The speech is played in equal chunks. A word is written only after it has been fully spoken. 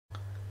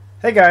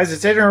Hey guys,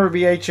 it's Adrian over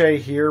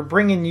BHA here,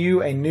 bringing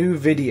you a new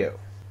video.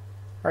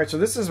 Alright, so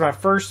this is my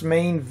first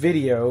main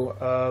video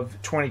of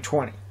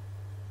 2020.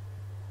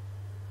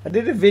 I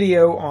did a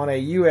video on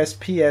a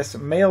USPS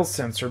mail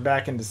sensor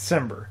back in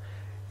December,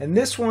 and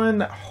this one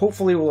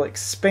hopefully will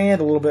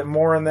expand a little bit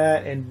more on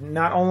that and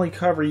not only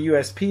cover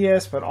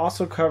USPS but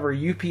also cover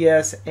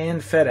UPS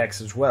and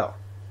FedEx as well.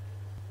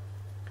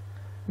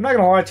 I'm not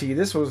going to lie to you,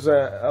 this was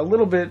a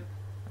little bit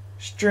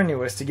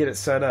strenuous to get it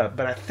set up,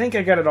 but I think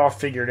I got it all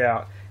figured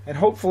out. And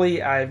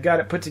hopefully I've got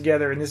it put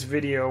together in this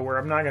video where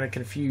I'm not going to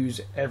confuse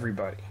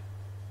everybody.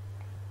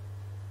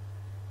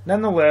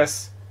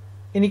 Nonetheless,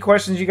 any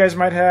questions you guys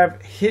might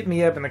have, hit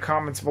me up in the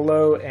comments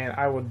below and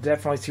I will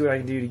definitely see what I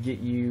can do to get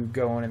you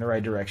going in the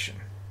right direction.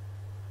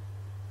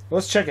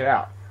 Let's check it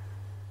out.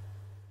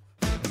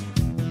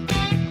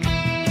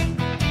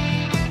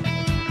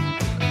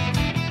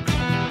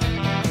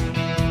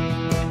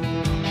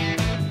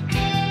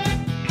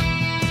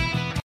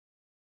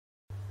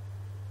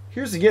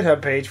 Here's the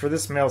GitHub page for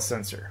this mail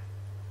sensor.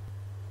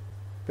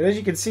 But as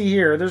you can see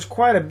here, there's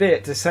quite a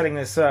bit to setting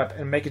this up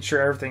and making sure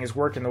everything is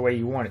working the way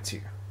you want it to.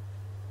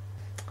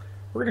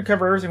 We're going to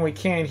cover everything we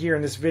can here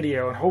in this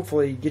video and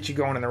hopefully get you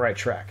going in the right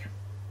track.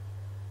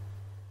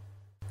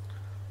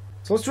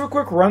 So let's do a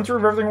quick run through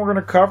of everything we're going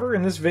to cover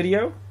in this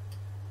video.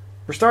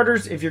 For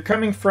starters, if you're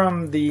coming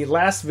from the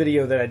last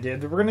video that I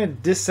did, we're going to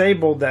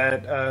disable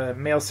that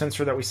mail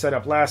sensor that we set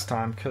up last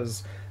time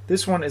because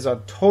this one is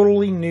a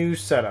totally new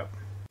setup.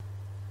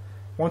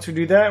 Once we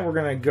do that, we're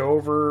going to go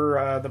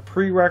over the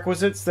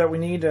prerequisites that we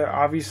need to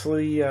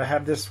obviously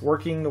have this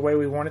working the way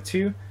we want it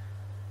to.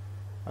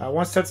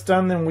 Once that's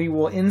done, then we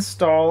will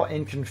install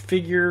and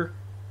configure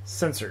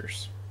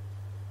sensors.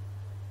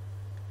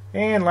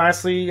 And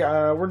lastly,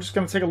 we're just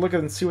going to take a look at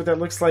it and see what that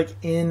looks like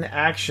in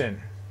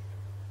action.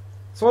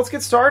 So let's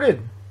get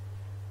started.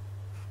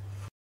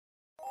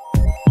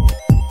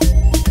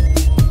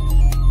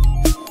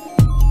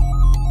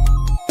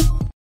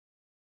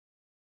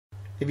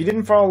 If you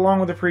didn't follow along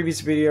with the previous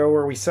video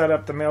where we set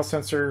up the mail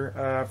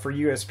sensor for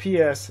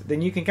USPS,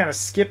 then you can kind of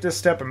skip this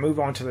step and move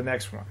on to the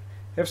next one.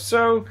 If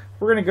so,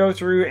 we're going to go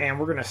through and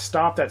we're going to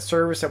stop that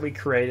service that we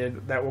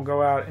created that will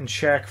go out and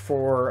check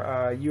for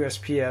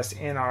USPS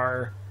in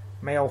our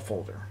mail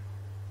folder.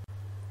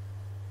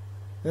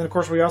 Then of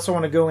course we also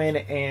want to go in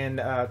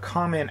and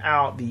comment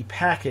out the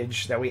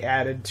package that we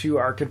added to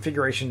our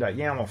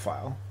configuration.yaml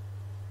file.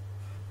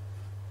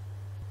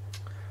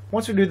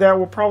 Once we do that,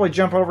 we'll probably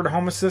jump over to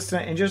Home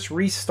Assistant and just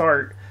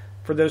restart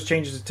for those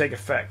changes to take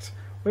effect.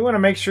 We want to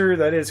make sure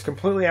that it's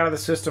completely out of the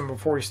system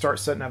before we start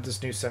setting up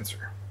this new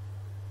sensor.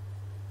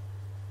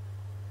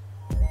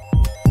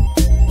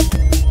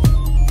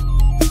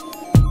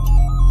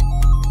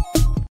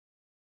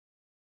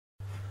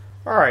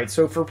 Alright,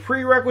 so for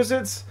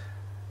prerequisites,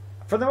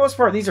 for the most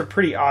part these are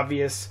pretty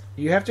obvious.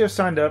 You have to have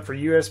signed up for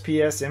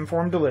USPS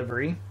Informed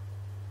Delivery.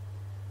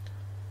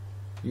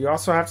 You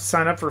also have to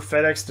sign up for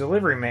FedEx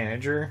Delivery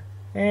Manager,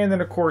 and then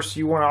of course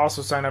you want to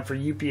also sign up for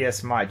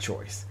UPS My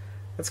Choice.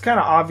 That's kind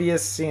of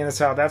obvious, seeing as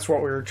how that's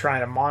what we were trying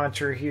to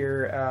monitor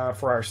here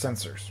for our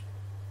sensors.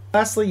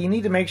 Lastly, you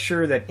need to make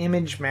sure that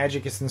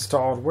imagemagick is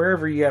installed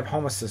wherever you have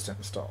Home Assistant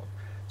installed.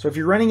 So if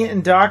you're running it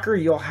in Docker,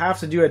 you'll have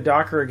to do a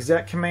docker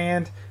exec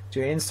command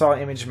to install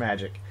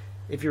imagemagick.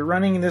 If you're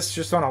running this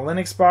just on a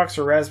Linux box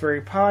or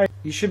Raspberry Pi,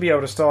 you should be able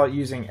to install it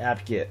using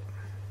apt-get.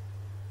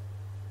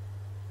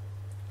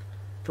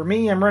 For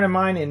me, I'm running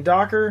mine in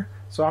Docker,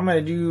 so I'm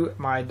going to do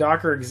my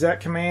docker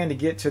exec command to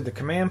get to the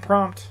command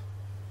prompt.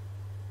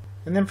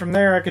 And then from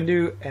there I can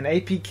do an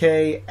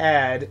apk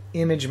add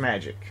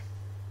imagemagick.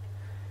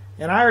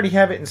 And I already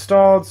have it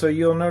installed, so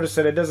you'll notice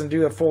that it doesn't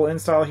do a full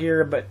install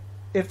here, but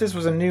if this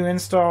was a new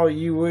install,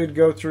 you would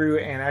go through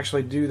and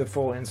actually do the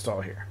full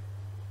install here.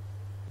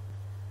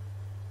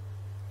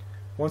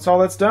 Once all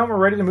that's done, we're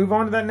ready to move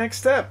on to that next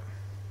step.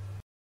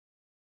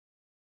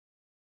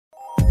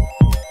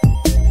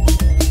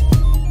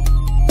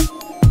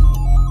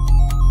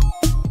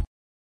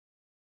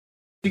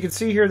 You can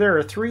see here there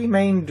are three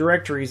main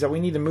directories that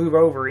we need to move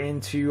over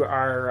into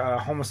our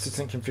Home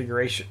Assistant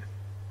configuration.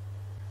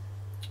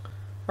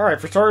 Alright,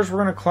 for starters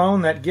we're going to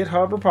clone that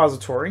GitHub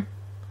repository.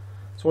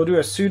 So we'll do a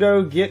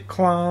sudo git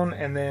clone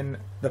and then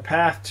the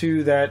path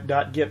to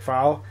that .git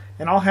file,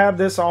 and I'll have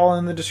this all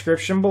in the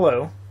description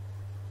below.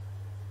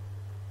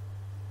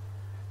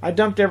 I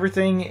dumped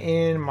everything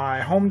in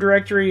my home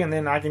directory and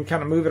then I can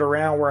kind of move it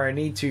around where I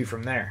need to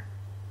from there.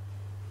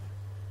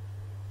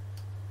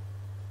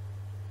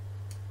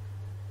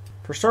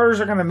 For starters,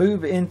 we're going to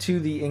move into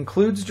the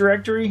includes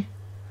directory.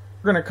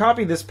 We're going to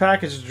copy this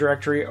package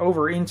directory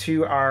over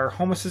into our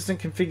Home Assistant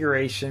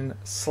configuration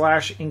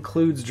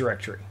 /includes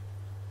directory.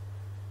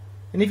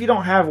 And if you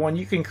don't have one,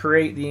 you can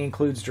create the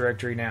includes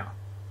directory now.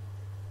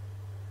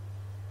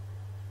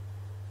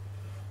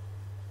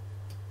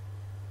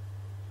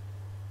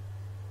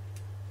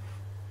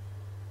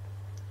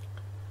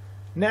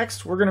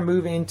 Next, we're going to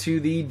move into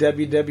the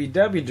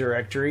www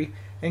directory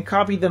and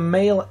copy the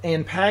mail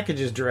and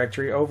packages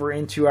directory over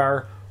into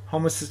our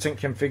Home Assistant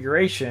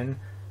configuration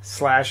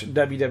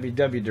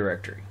 /www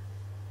directory.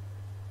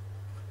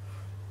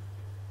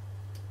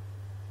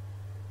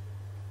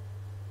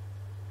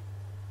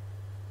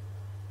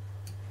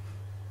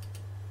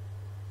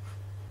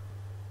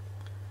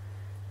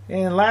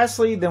 And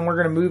lastly, then we're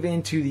going to move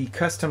into the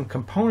custom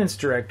components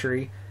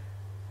directory,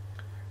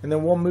 and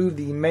then we'll move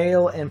the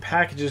mail and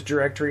packages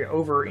directory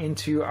over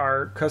into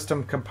our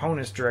custom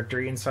components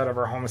directory inside of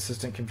our Home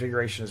Assistant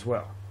configuration as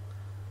well.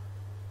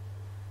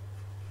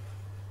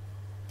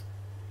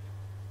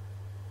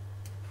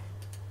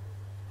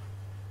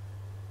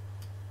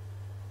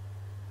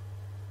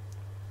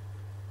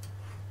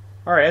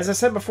 Alright, as I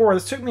said before,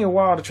 this took me a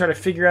while to try to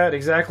figure out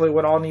exactly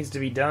what all needs to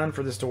be done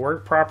for this to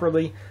work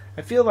properly.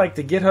 I feel like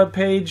the GitHub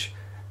page,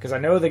 because I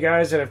know the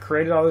guys that have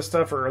created all this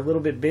stuff are a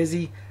little bit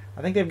busy,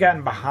 I think they've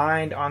gotten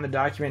behind on the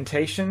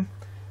documentation,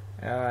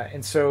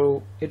 and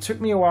so it took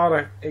me a while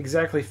to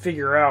exactly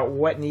figure out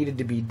what needed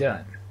to be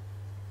done.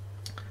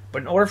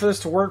 But in order for this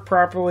to work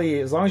properly,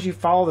 as long as you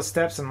follow the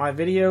steps in my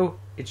video,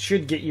 it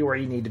should get you where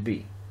you need to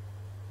be.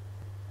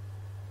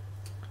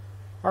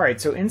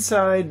 Alright, so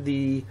inside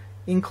the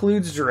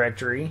includes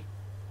directory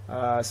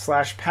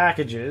 /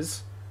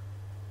 packages,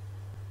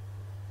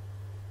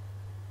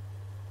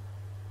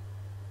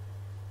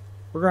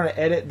 we're going to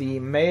edit the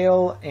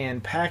mail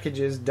and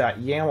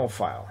packages.yaml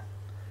file.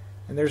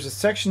 And there's a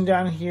section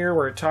down here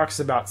where it talks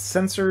about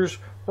sensors.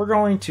 We're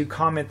going to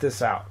comment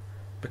this out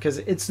because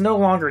it's no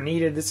longer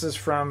needed. This is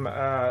from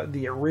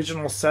the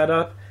original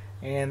setup,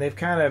 and they've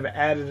kind of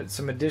added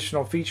some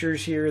additional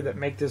features here that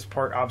make this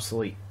part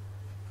obsolete.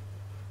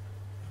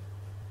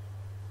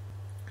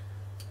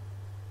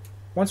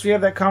 Once we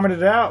have that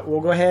commented out,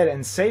 we'll go ahead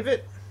and save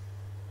it.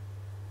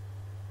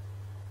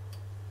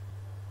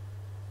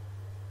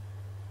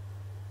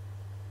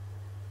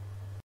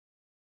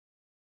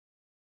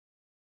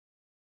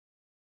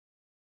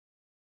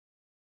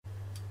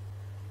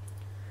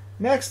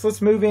 Next,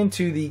 let's move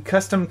into the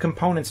custom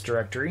components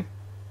directory.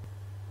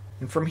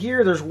 And from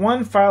here, there's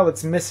one file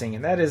that's missing,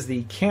 and that is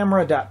the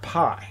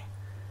camera.py.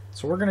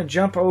 So we're going to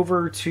jump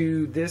over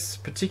to this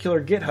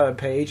particular GitHub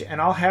page, and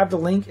I'll have the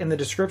link in the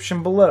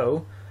description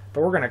below.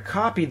 But we're going to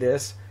copy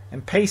this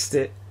and paste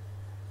it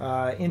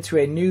into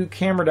a new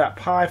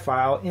camera.py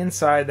file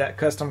inside that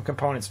custom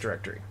components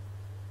directory.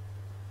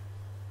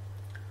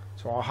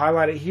 So I'll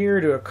highlight it here,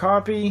 do a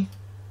copy.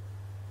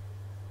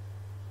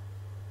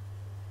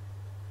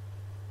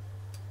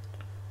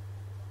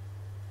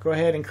 Go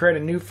ahead and create a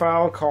new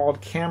file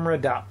called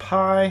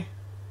camera.py.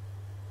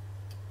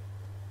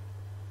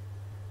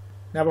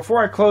 Now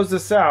before I close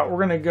this out, we're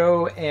going to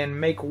go and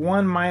make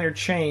one minor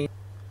change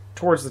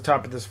towards the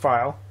top of this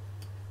file,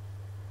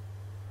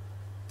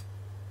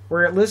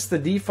 where it lists the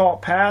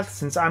default path.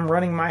 Since I'm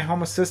running my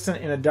Home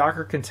Assistant in a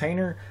Docker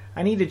container,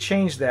 I need to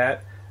change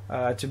that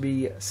to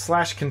be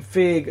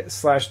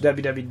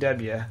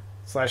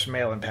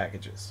 /config/www/mail and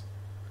packages.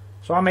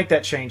 So I'll make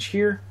that change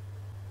here.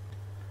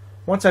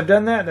 Once I've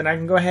done that, then I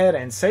can go ahead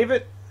and save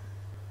it.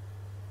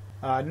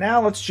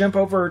 Now let's jump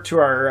over to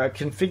our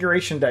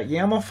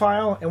configuration.yaml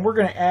file, and we're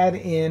going to add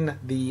in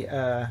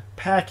the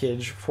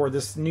package for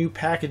this new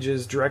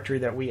packages directory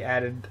that we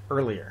added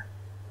earlier.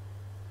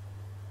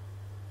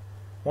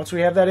 Once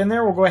we have that in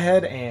there, we'll go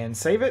ahead and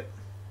save it.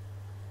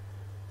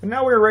 And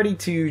now we're ready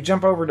to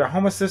jump over to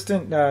Home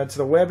Assistant to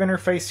the web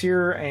interface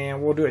here,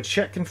 and we'll do a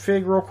check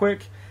config real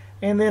quick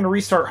and then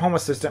restart Home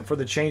Assistant for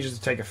the changes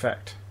to take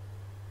effect.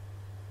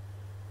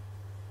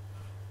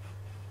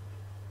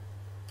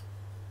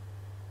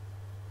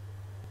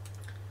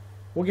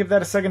 We'll give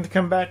that a second to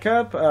come back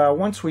up.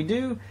 Once we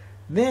do,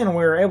 then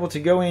we're able to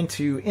go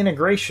into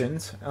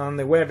integrations on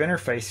the web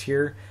interface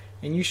here,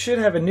 and you should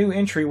have a new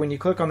entry when you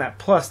click on that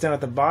plus down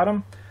at the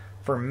bottom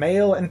for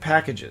mail and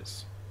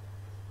packages.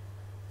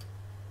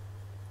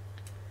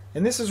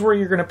 And this is where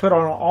you're going to put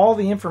on all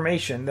the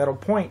information that'll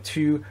point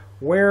to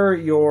where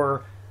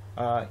your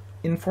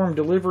informed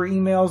delivery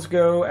emails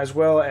go, as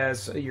well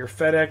as your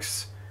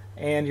FedEx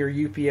and your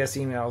UPS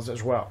emails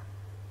as well.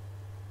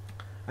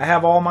 I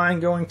have all mine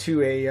going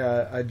to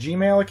a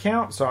Gmail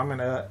account, so I'm going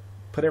to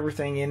put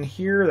everything in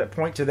here that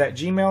point to that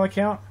Gmail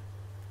account.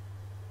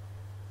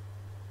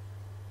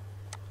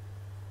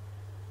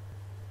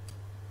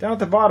 Down at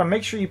the bottom,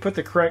 make sure you put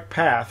the correct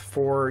path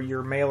for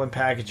your mail and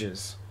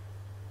packages.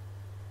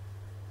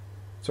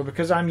 So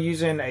because I'm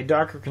using a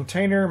Docker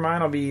container,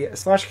 mine will be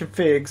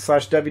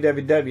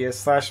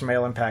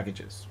 /config/www/mail and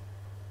packages.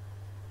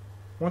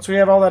 Once we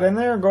have all that in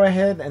there, go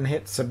ahead and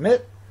hit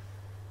submit.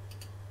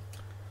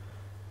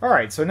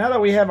 Alright, so now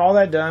that we have all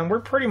that done, we're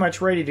pretty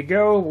much ready to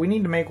go. We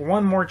need to make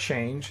one more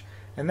change,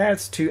 and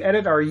that's to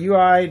edit our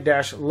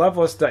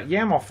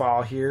UI-loveless.yaml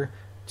file here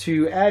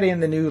to add in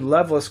the new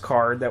Loveless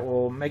card that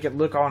will make it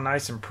look all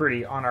nice and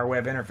pretty on our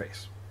web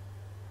interface.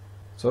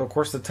 So of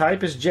course the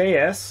type is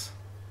JS,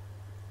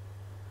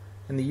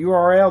 and the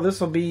URL,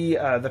 this will be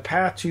the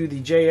path to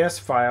the JS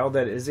file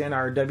that is in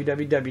our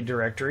www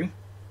directory.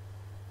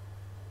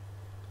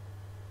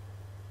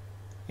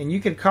 And you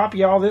can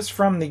copy all this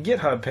from the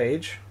GitHub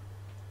page.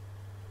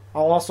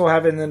 I'll also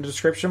have it in the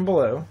description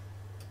below.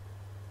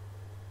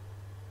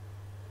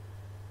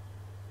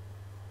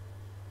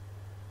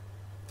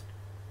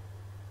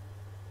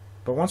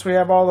 But once we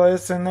have all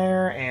this in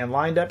there and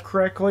lined up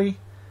correctly,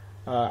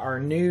 our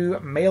new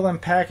mail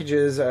and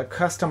packages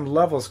custom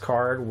levels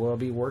card will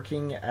be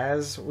working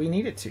as we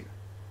need it to.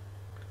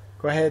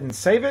 Go ahead and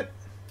save it.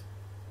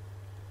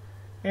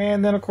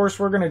 And then of course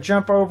we're going to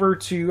jump over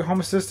to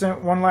Home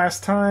Assistant one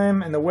last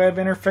time. In the web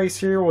interface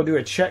here we'll do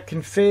a check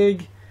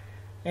config,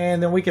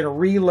 and then we can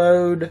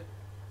reload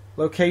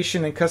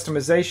location and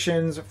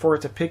customizations for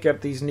it to pick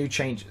up these new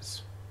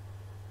changes.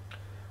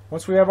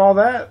 Once we have all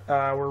that,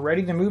 we're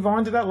ready to move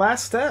on to that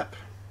last step.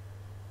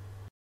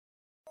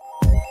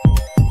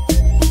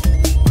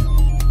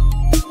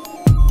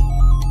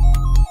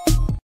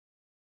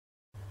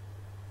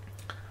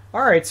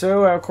 Alright,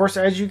 so of course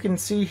as you can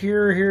see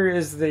here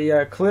is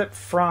the clip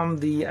from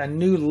the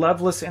new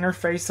Loveless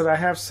interface that I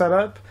have set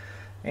up.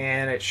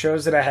 And it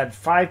shows that I had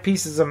 5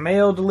 pieces of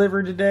mail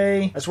delivered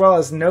today, as well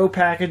as no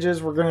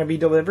packages were going to be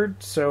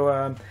delivered.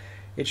 So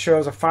it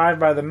shows a 5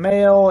 by the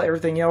mail,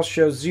 everything else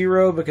shows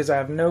 0 because I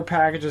have no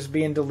packages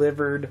being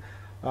delivered.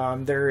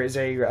 There is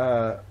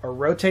a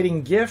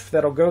rotating GIF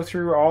that'll go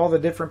through all the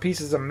different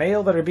pieces of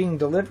mail that are being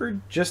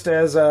delivered, just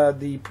as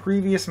the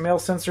previous mail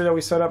sensor that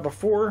we set up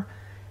before.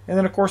 And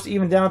then of course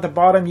even down at the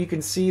bottom you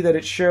can see that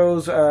it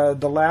shows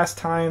the last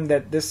time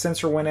that this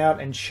sensor went out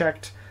and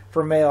checked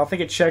for mail. I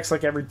think it checks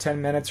like every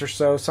 10 minutes or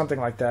so, something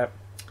like that.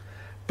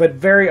 But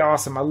very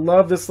awesome. I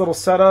love this little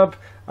setup.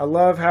 I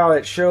love how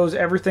it shows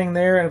everything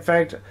there. In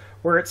fact,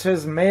 where it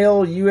says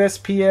mail,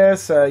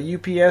 USPS,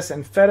 UPS,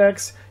 and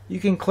FedEx,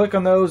 you can click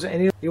on those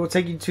and it will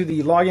take you to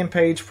the login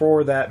page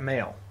for that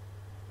mail.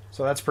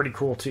 So that's pretty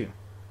cool too.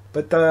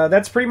 But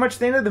that's pretty much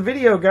the end of the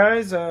video,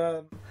 guys.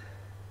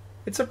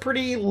 It's a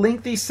pretty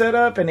lengthy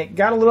setup, and it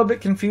got a little bit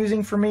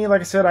confusing for me.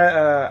 Like I said,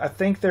 I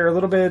think they're a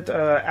little bit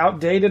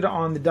outdated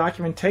on the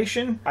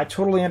documentation. I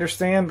totally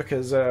understand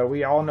because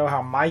we all know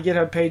how my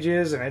GitHub page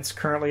is, and it's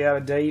currently out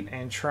of date,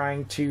 and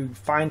trying to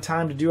find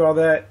time to do all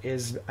that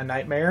is a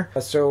nightmare.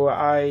 So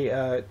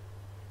I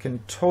can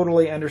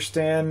totally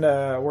understand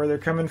where they're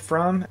coming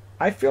from.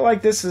 I feel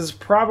like this is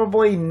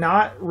probably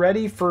not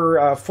ready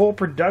for full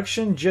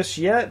production just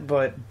yet,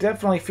 but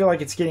definitely feel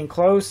like it's getting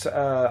close.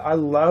 I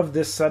love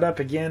this setup.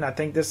 Again, I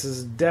think this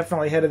is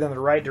definitely headed in the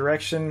right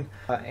direction,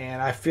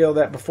 and I feel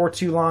that before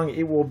too long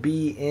it will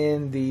be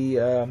in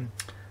the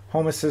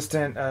Home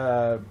Assistant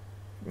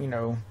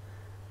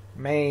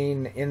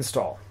main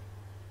install.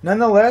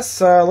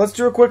 Nonetheless, let's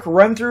do a quick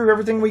run through of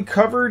everything we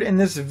covered in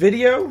this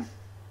video.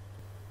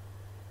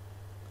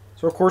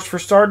 So of course, for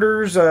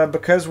starters,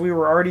 because we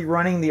were already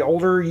running the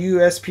older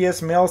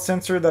USPS mail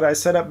sensor that I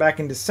set up back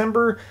in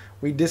December,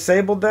 we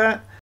disabled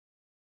that.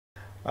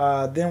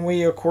 Then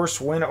we of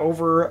course went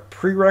over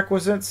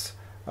prerequisites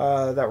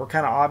that were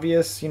kind of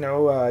obvious,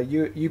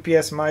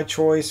 UPS My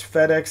Choice,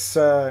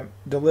 FedEx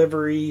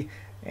delivery,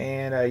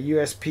 and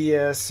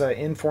USPS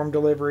inform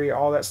delivery.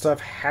 All that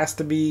stuff has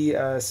to be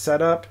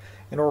set up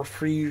in order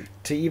for you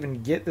to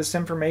even get this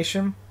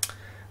information.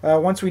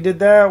 Once we did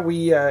that,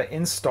 we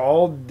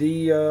installed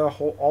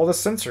all the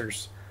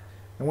sensors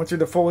and went through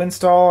the full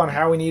install on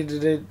how we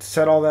needed to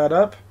set all that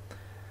up.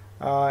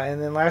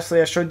 And then lastly,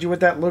 I showed you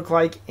what that looked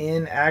like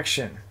in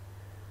action.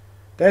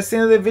 That's the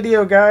end of the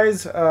video,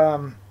 guys.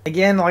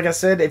 Again, like I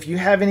said, if you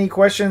have any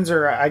questions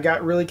or I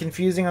got really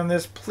confusing on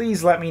this,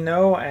 please let me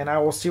know, and I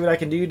will see what I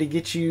can do to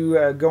get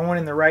you going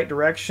in the right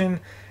direction.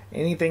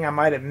 Anything I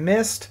might have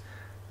missed,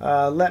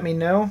 let me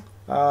know.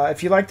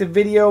 If you liked the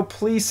video,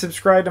 please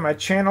subscribe to my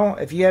channel.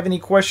 If you have any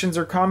questions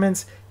or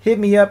comments, hit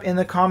me up in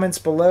the comments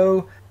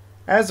below.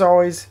 As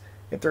always,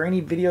 if there are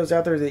any videos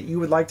out there that you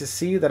would like to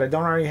see that I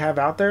don't already have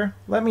out there,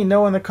 let me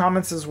know in the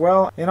comments as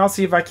well, and I'll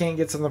see if I can't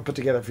get something put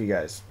together for you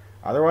guys.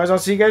 Otherwise, I'll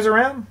see you guys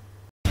around.